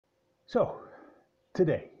So,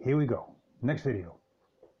 today, here we go. Next video.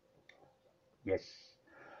 Yes.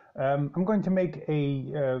 I'm going to make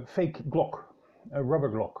a fake Glock, a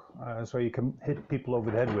rubber Glock, so you can hit people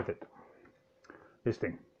over the head with it. This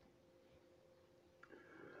thing.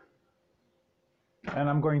 And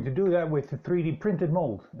I'm going to do that with a 3D printed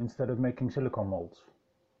mold instead of making silicone molds.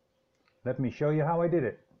 Let me show you how I did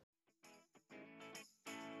it.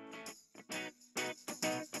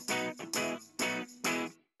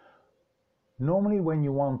 Normally when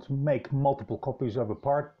you want to make multiple copies of a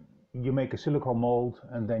part, you make a silicone mold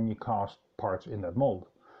and then you cast parts in that mold.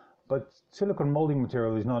 But silicone molding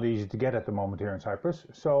material is not easy to get at the moment here in Cyprus,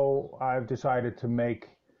 so I've decided to make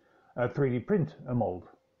a 3D print a mold.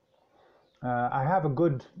 I have a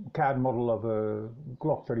good CAD model of a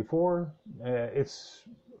Glock 34. It's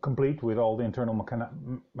complete with all the internal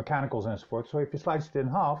mechanicals and so forth, so if you slice it in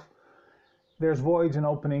half, there's voids and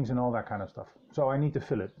openings and all that kind of stuff. So I need to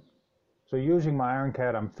fill it. So using my iron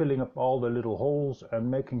CAD, I'm filling up all the little holes and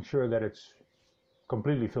making sure that it's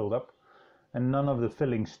completely filled up and none of the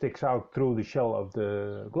filling sticks out through the shell of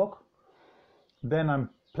the Glock. Then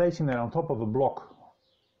I'm placing that on top of a block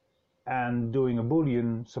and doing a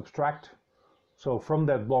Boolean subtract. So from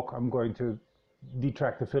that block I'm going to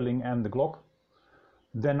detract the filling and the Glock.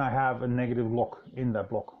 Then I have a negative Glock in that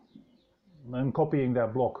block. I'm copying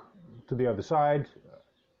that block to the other side.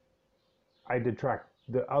 I detract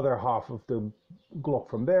the other half of the Glock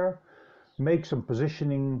from there, make some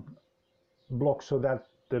positioning blocks so that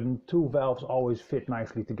the two valves always fit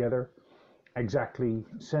nicely together, exactly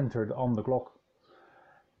centered on the Glock.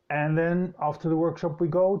 And then after the workshop we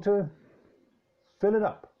go to fill it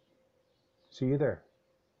up. See you there.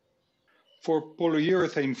 For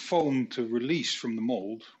polyurethane foam to release from the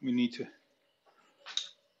mold, we need to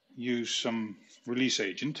use some release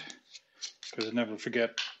agent, because I never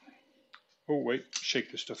forget. Oh wait,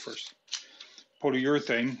 shake this stuff first.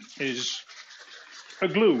 Polyurethane is a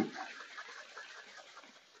glue.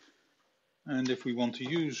 And if we want to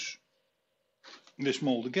use this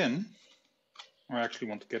mold again, or actually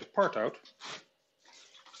want to get a part out,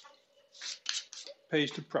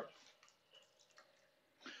 pays to prep.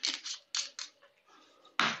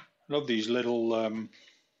 Love these little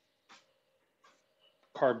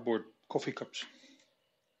cardboard coffee cups.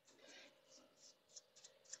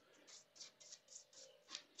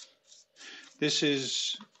 This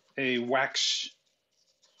is a waxy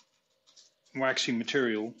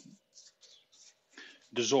material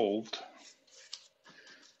dissolved,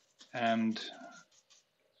 and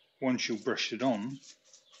once you brush it on,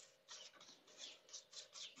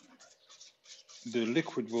 the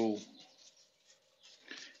liquid will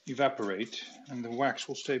evaporate and the wax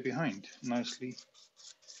will stay behind, nice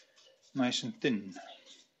and thin.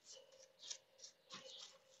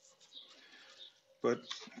 But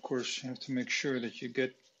of course you have to make sure that you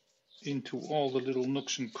get into all the little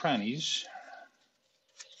nooks and crannies,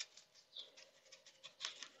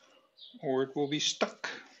 or it will be stuck.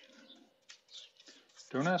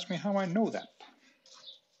 Don't ask me how I know that.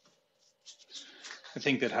 I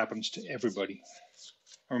think that happens to everybody.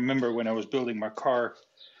 I remember when I was building my car,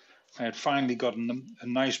 I had finally gotten a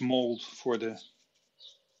nice mold for the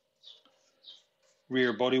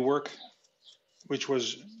rear bodywork, which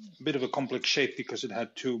was a bit of a complex shape because it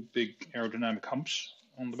had two big aerodynamic humps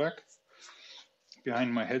on the back,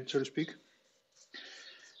 behind my head, so to speak.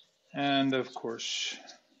 And of course,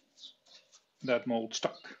 that mold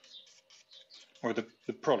stuck. Or the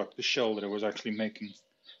product, the shell that I was actually making,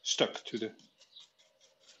 stuck to the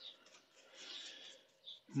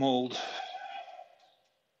mold.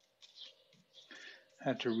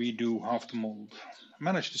 Had to redo half the mold. I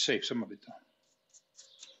managed to save some of it though.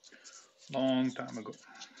 Long time ago.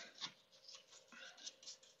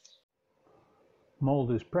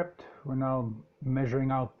 Mold is prepped. We're now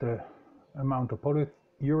measuring out the amount of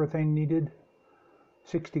polyurethane needed.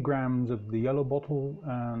 60 grams of the yellow bottle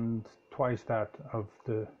and twice that of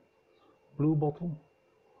the blue bottle.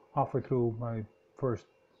 Halfway through, my first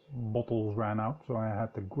bottles ran out, so I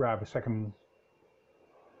had to grab a second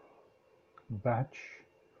batch.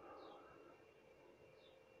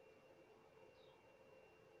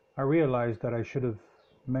 I realized that I should have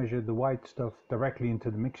measured the white stuff directly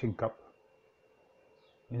into the mixing cup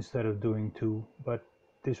instead of doing two, but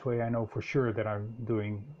this way I know for sure that I'm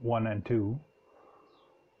doing 1 and 2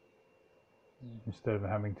 instead of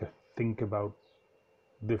having to think about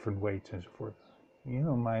different weights and so forth. You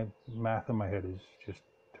know, my math in my head is just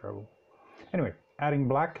terrible. Anyway, adding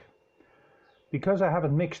black. Because I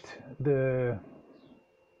haven't mixed the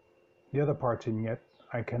other parts in yet,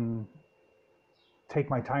 I can take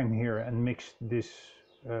my time here and mix this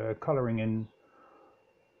coloring in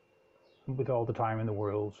with all the time in the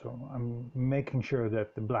world, so I'm making sure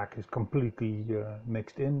that the black is completely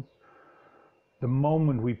mixed in. The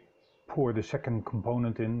moment we pour the second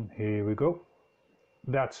component in, here we go.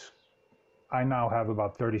 I now have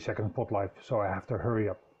about 30 seconds pot life, so I have to hurry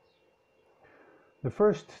up. The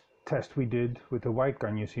first test we did with the white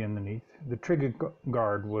gun you see underneath, the trigger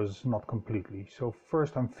guard was not completely. So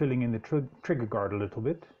first I'm filling in the trigger guard a little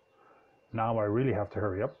bit. Now I really have to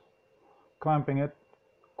hurry up. Clamping it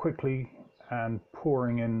quickly and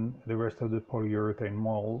pouring in the rest of the polyurethane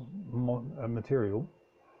material.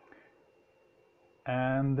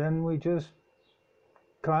 And then we just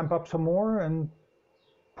clamp up some more and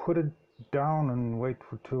put it down and wait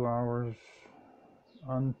for 2 hours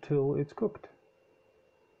until it's cooked.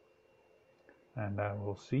 And I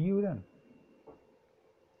will see you then.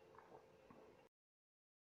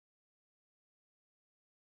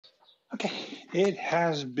 Okay, it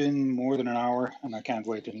has been more than an hour and I can't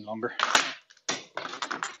wait any longer.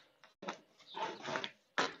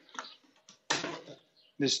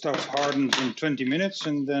 This stuff hardens in 20 minutes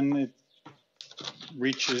and then it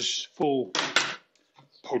reaches full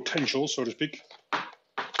potential, so to speak,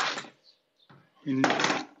 in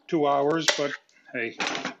 2 hours, but hey,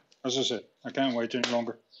 as I said, I can't wait any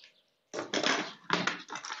longer.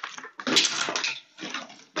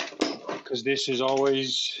 Because this is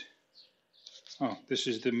always, oh, this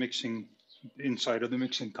is the mixing, inside of the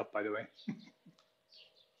mixing cup, by the way.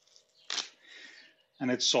 And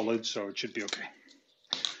it's solid, so it should be okay.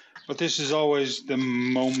 But this is always the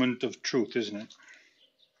moment of truth, isn't it?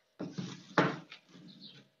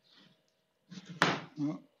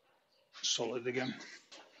 Oh, solid again.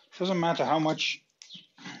 Doesn't matter how much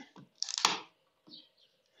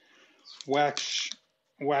wax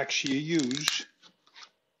you use,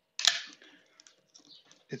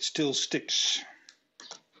 it still sticks.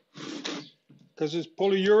 Because it's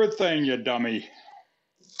polyurethane, you dummy.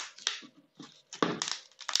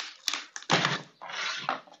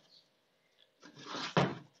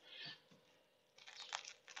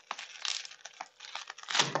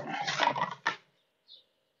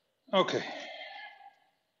 Okay.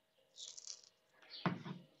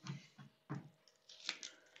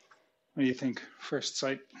 What do you think? First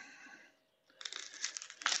sight?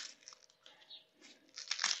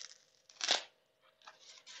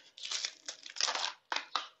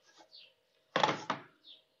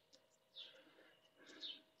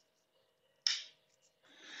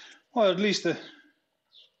 Well, at least the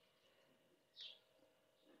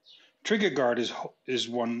trigger guard is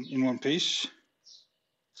in one piece.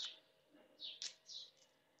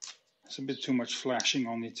 It's a bit too much flashing.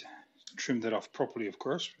 I'll need to trim that off properly, of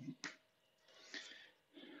course.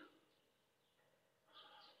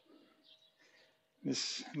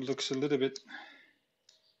 This looks a little bit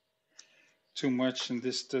too much, and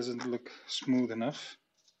this doesn't look smooth enough.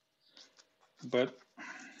 But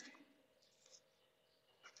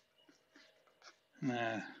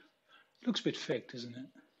looks a bit faked, isn't it?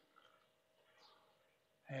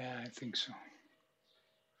 Yeah, I think so.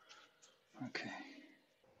 Okay.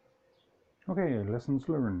 Okay, lessons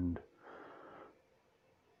learned.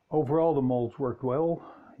 Overall the molds worked well.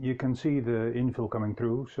 You can see the infill coming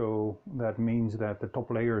through, so that means that the top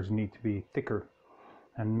layers need to be thicker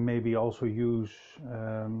and maybe also use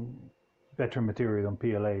better material than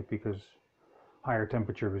PLA because higher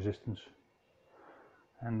temperature resistance.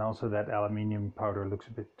 And also that aluminium powder looks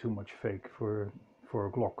a bit too much fake for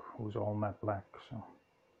a Glock who's all matte black. So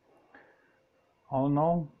all in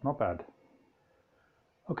all, not bad.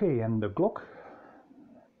 Okay, and the Glock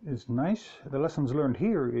is nice. The lessons learned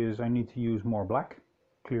here is I need to use more black,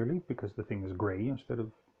 clearly, because the thing is gray instead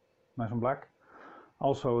of nice and black.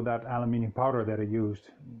 Also, that aluminium powder that I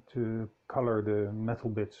used to color the metal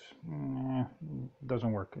bits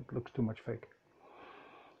doesn't work. It looks too much fake.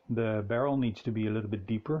 The barrel needs to be a little bit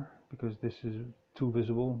deeper because this is too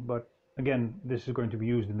visible, but again, this is going to be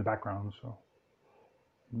used in the background, so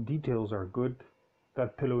details are good.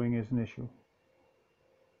 That pillowing is an issue.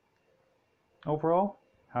 Overall,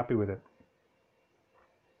 happy with it.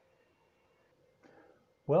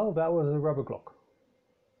 Well, that was a rubber Glock.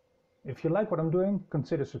 If you like what I'm doing,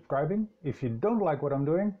 consider subscribing. If you don't like what I'm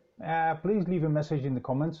doing, please leave a message in the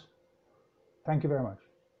comments. Thank you very much.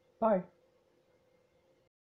 Bye.